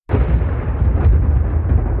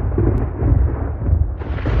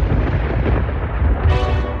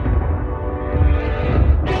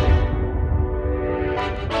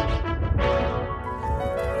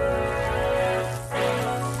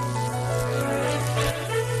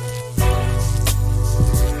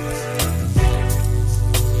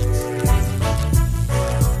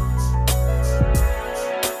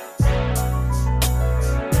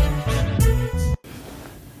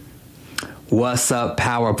What's up,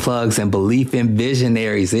 power plugs and belief in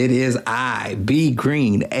visionaries? It is I, B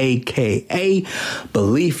Green, aka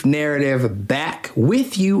Belief Narrative, back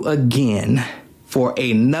with you again for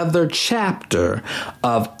another chapter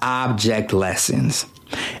of Object Lessons.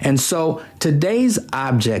 And so today's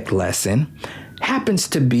object lesson happens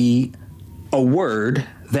to be a word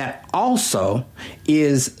that also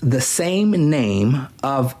is the same name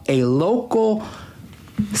of a local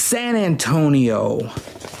San Antonio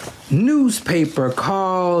newspaper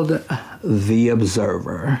called The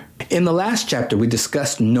Observer. In the last chapter, we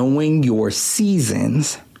discussed knowing your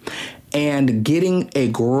seasons and getting a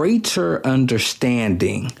greater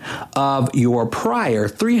understanding of your prior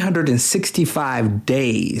 365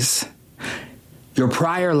 days, your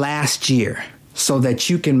prior last year, so that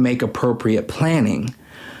you can make appropriate planning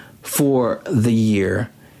for the year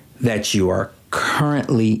that you are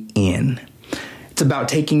currently in. It's about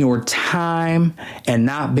taking your time and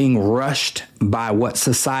not being rushed by what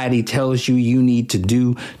society tells you you need to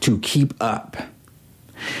do to keep up.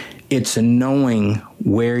 It's knowing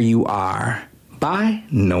where you are by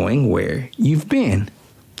knowing where you've been.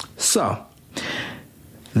 So,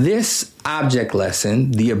 this object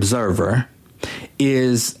lesson, The Observer,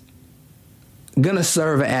 is going to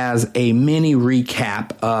serve as a mini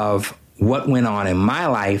recap of what went on in my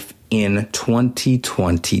life in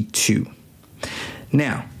 2022.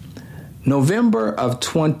 Now, November of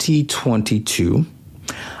 2022,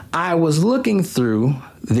 I was looking through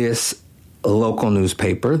this local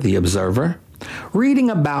newspaper, The Observer, reading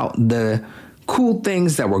about the cool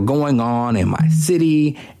things that were going on in my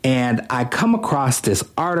city, and I come across this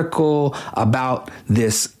article about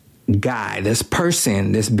this guy, this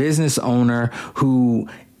person, this business owner who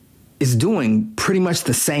is doing pretty much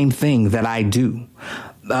the same thing that I do,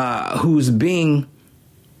 who's being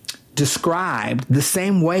described the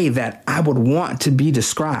same way that I would want to be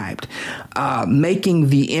described, making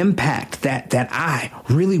the impact that I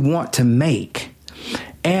really want to make.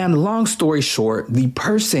 And long story short, the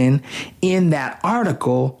person in that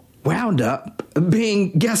article wound up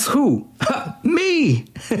being, guess who? Me.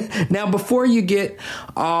 Now, before you get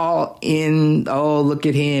all in, oh, look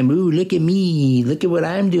at him. Ooh, look at me. Look at what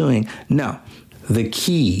I'm doing. No, the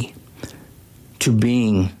key to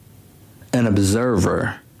being an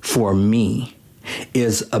observer for me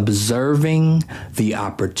is observing the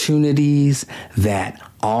opportunities that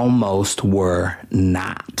almost were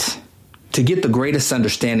not. To get the greatest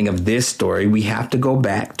understanding of this story, we have to go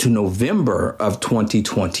back to November of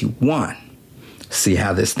 2021. See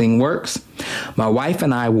how this thing works? My wife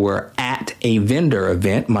and I were at a vendor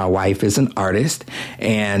event. My wife is an artist,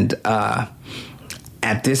 and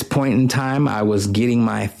at this point in time, I was getting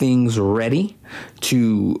my things ready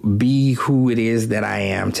to be who it is that I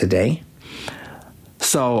am today.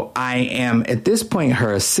 So I am, at this point,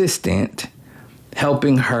 her assistant,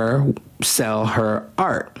 helping her sell her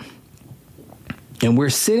art. And we're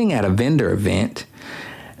sitting at a vendor event,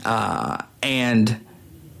 and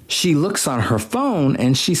she looks on her phone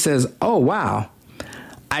and she says, oh, wow,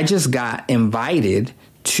 I just got invited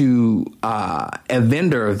to a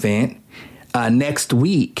vendor event next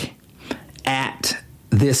week at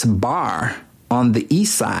this bar on the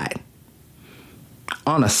east side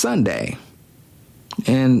on a Sunday.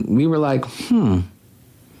 And we were like,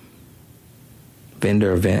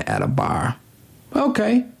 vendor event at a bar.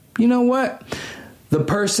 Okay, you know what? The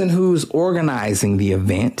person who's organizing the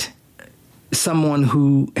event, someone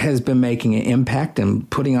who has been making an impact and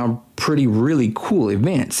putting on really cool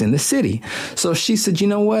events in the city. So she said, you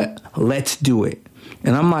know what? Let's do it.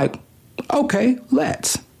 And I'm like, okay,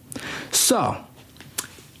 let's. So,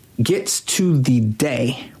 gets to the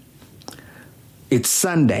day. It's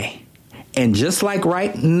Sunday. And just like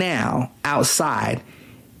right now, outside,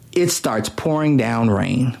 it starts pouring down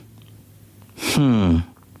rain.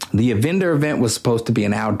 The vendor event was supposed to be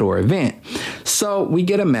an outdoor event. So we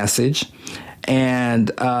get a message, and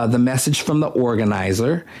the message from the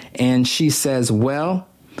organizer, and she says, well,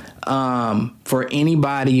 for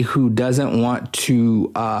anybody who doesn't want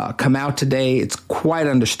to come out today, it's quite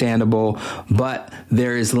understandable, but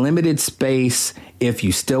there is limited space. If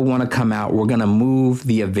you still want to come out, we're going to move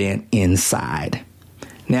the event inside.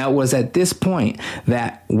 Now, it was at this point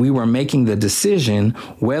that we were making the decision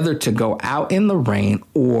whether to go out in the rain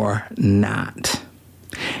or not.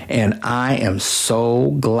 And I am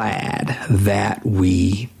so glad that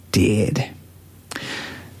we did.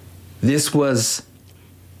 This was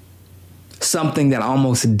something that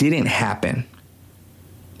almost didn't happen.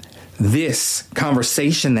 This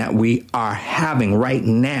conversation that we are having right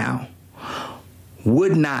now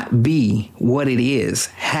would not be what it is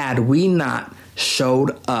had we not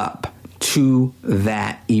showed up to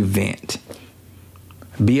that event.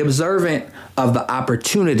 Be observant of the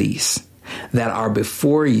opportunities that are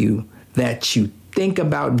before you that you think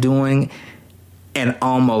about doing and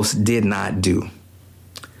almost did not do.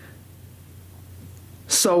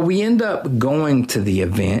 So we end up going to the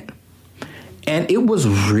event, and it was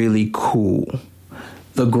really cool.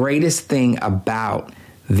 The greatest thing about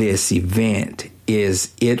this event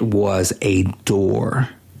is it was a door.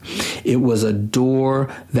 It was a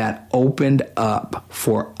door that opened up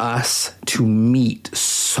for us to meet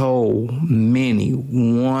so many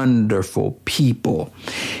wonderful people.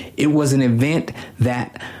 It was an event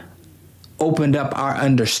that opened up our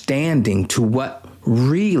understanding to what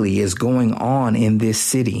really is going on in this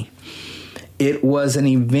city. It was an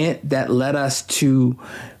event that led us to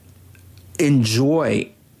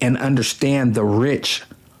enjoy and understand the rich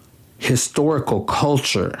historical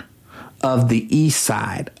culture of the east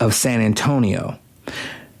side of San Antonio.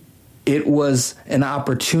 It was an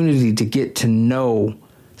opportunity to get to know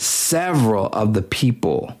several of the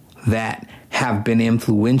people that have been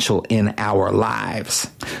influential in our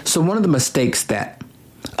lives. So one of the mistakes that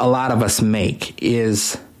a lot of us make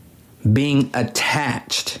is being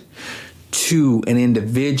attached to an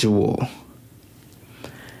individual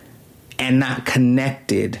and not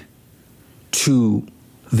connected to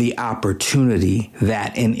the opportunity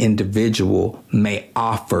that an individual may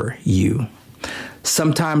offer you.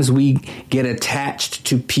 Sometimes we get attached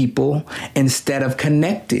to people instead of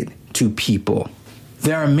connected to people.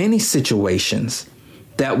 There are many situations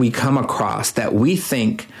that we come across that we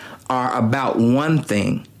think are about one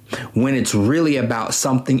thing when it's really about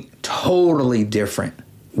something totally different.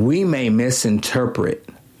 We may misinterpret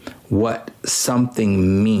what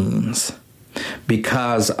something means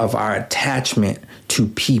because of our attachment to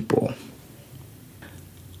people.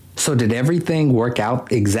 So did everything work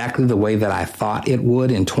out exactly the way that I thought it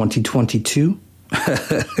would in 2022?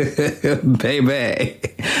 Baby,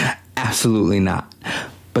 absolutely not.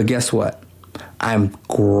 But guess what? I'm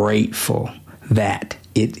grateful that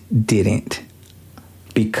it didn't,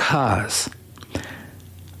 because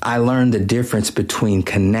I learned the difference between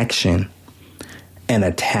connection and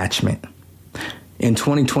attachment. In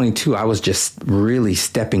 2022, I was just really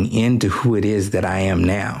stepping into who it is that I am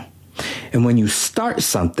now. And when you start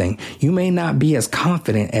something, you may not be as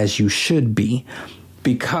confident as you should be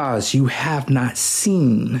because you have not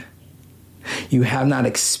seen, you have not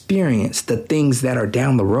experienced the things that are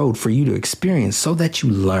down the road for you to experience so that you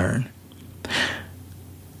learn.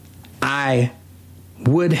 I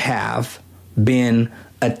would have been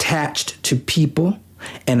attached to people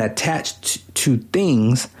and attached to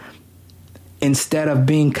things instead of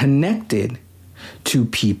being connected to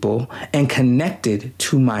people and connected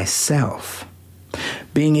to myself.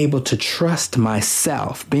 Being able to trust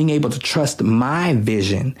myself, being able to trust my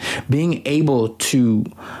vision, being able to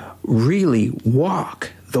really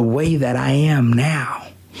walk the way that I am now,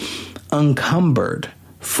 unencumbered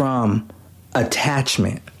from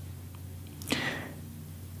attachment.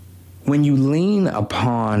 When you lean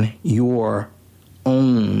upon your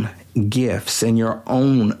own gifts and your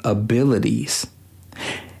own abilities,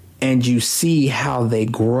 and you see how they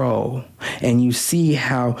grow, and you see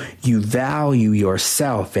how you value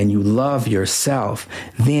yourself and you love yourself,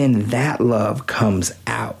 then that love comes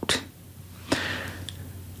out.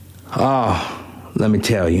 Oh, let me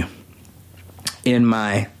tell you, in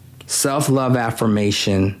my self-love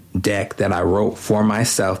affirmation deck that I wrote for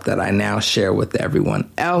myself that I now share with everyone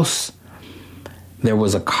else, there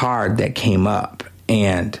was a card that came up,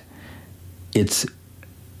 and it's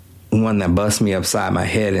one that busts me upside my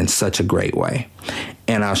head in such a great way.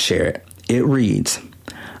 And I'll share it. It reads,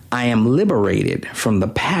 I am liberated from the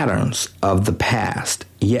patterns of the past,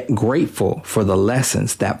 yet grateful for the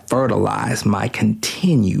lessons that fertilize my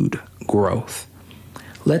continued growth.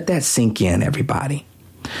 Let that sink in, everybody.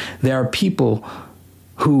 There are people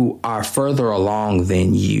who are further along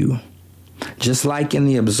than you. Just like in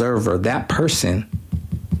The Observer, that person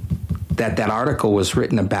that article was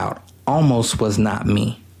written about almost was not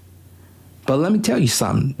me. But let me tell you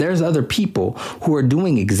something. There's other people who are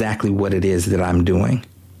doing exactly what it is that I'm doing,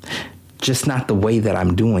 just not the way that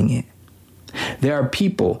I'm doing it. There are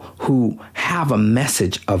people who have a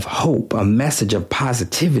message of hope, a message of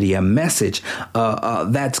positivity, a message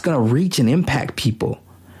that's going to reach and impact people.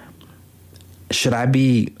 Should I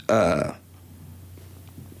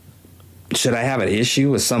have an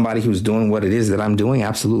issue with somebody who's doing what it is that I'm doing?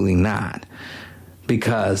 Absolutely not.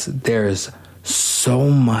 Because there's so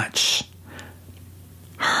much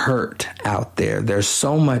hurt out there. There's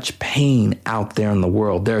so much pain out there in the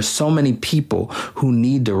world. There's so many people who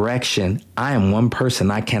need direction. I am one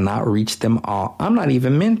person. I cannot reach them all. I'm not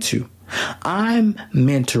even meant to. I'm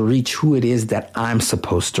meant to reach who it is that I'm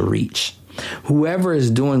supposed to reach. Whoever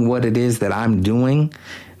is doing what it is that I'm doing,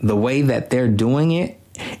 the way that they're doing it,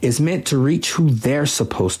 is meant to reach who they're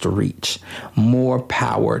supposed to reach. More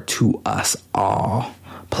power to us all.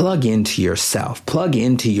 Plug into yourself, plug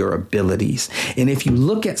into your abilities. And if you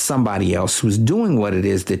look at somebody else who's doing what it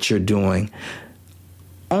is that you're doing,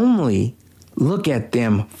 only look at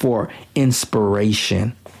them for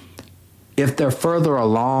inspiration. If they're further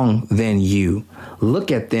along than you,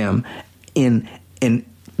 look at them and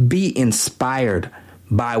be inspired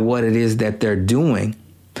by what it is that they're doing,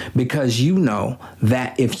 because you know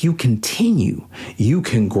that if you continue, you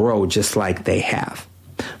can grow just like they have,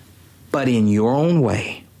 but in your own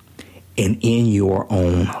way and in your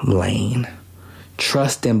own lane.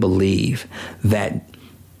 Trust and believe that,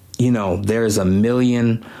 there's a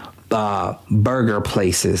million burger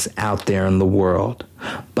places out there in the world,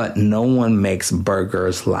 but no one makes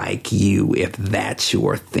burgers like you if that's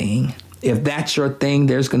your thing. If that's your thing,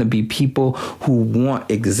 there's going to be people who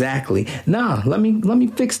want exactly. Let me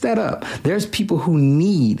fix that up. There's people who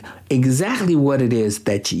need exactly what it is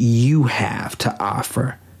that you have to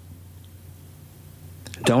offer.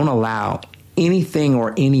 Don't allow anything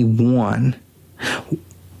or anyone,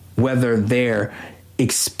 whether their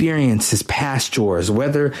experience is past yours,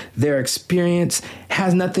 whether their experience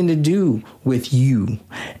has nothing to do with you,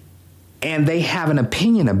 and they have an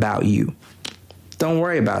opinion about you. Don't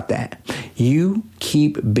worry about that. You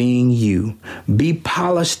keep being you. Be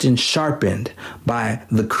polished and sharpened by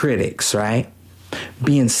the critics, right?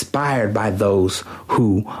 Be inspired by those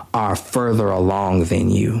who are further along than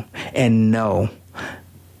you, and know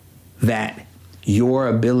that your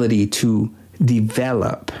ability to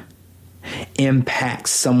develop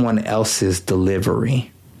impacts someone else's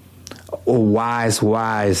delivery. A wise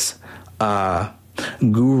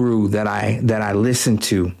guru that I listened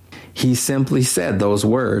to, he simply said those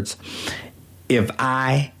words: if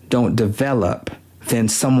I don't develop, then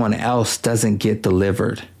someone else doesn't get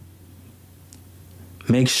delivered.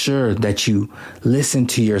 Make sure that you listen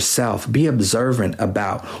to yourself. Be observant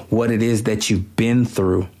about what it is that you've been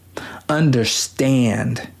through.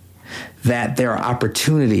 Understand that there are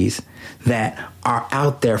opportunities that are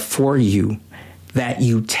out there for you that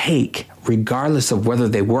you take, regardless of whether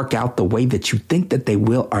they work out the way that you think that they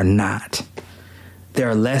will or not. There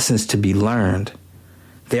are lessons to be learned.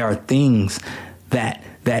 There are things that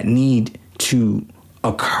need to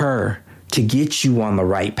occur to get you on the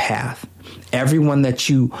right path. Everyone that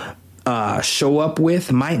you show up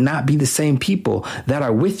with might not be the same people that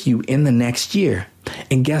are with you in the next year.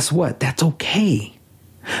 And guess what? That's okay.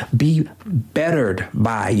 Be bettered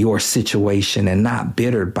by your situation and not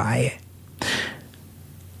bittered by it.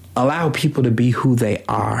 Allow people to be who they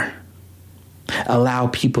are. Allow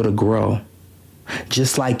people to grow.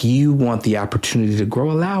 Just like you want the opportunity to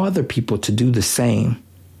grow, allow other people to do the same.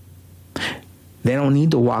 They don't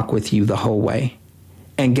need to walk with you the whole way.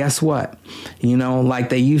 And guess what? Like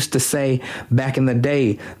they used to say back in the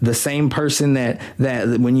day, the same person that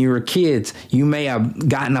when you were kids, you may have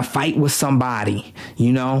gotten a fight with somebody,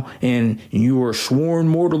 and you were sworn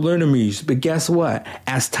mortal enemies. But guess what?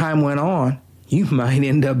 As time went on, you might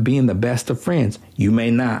end up being the best of friends. You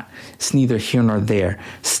may not. It's neither here nor there.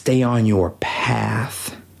 Stay on your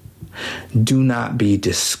path. Do not be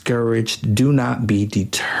discouraged. Do not be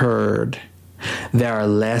deterred. There are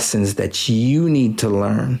lessons that you need to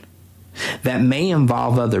learn that may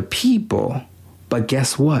involve other people, but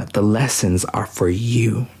guess what? The lessons are for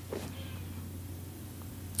you.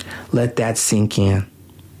 Let that sink in.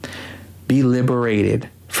 Be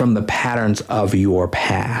liberated from the patterns of your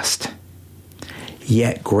past,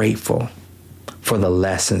 yet grateful for the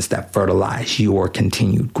lessons that fertilize your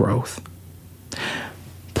continued growth.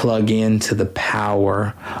 Plug into the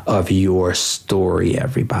power of your story,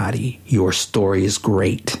 everybody. Your story is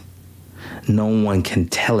great. No one can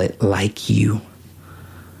tell it like you.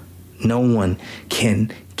 No one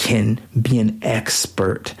can be an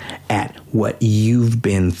expert at what you've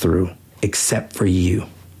been through except for you.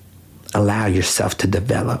 Allow yourself to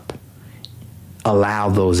develop. Allow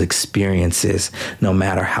those experiences, no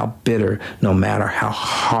matter how bitter, no matter how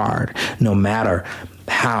hard, no matter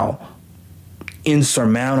how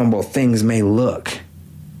insurmountable things may look,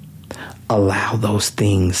 allow those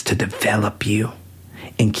things to develop you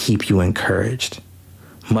and keep you encouraged.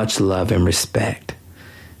 Much love and respect.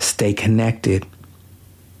 Stay connected.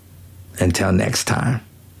 Until next time,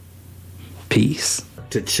 peace.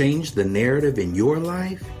 To change the narrative in your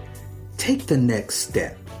life, take the next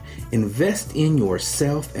step. Invest in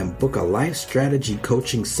yourself and book a life strategy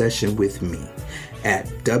coaching session with me at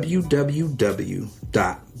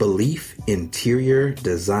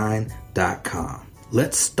www.beliefinteriordesign.com.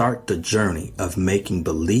 Let's start the journey of making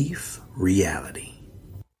belief reality.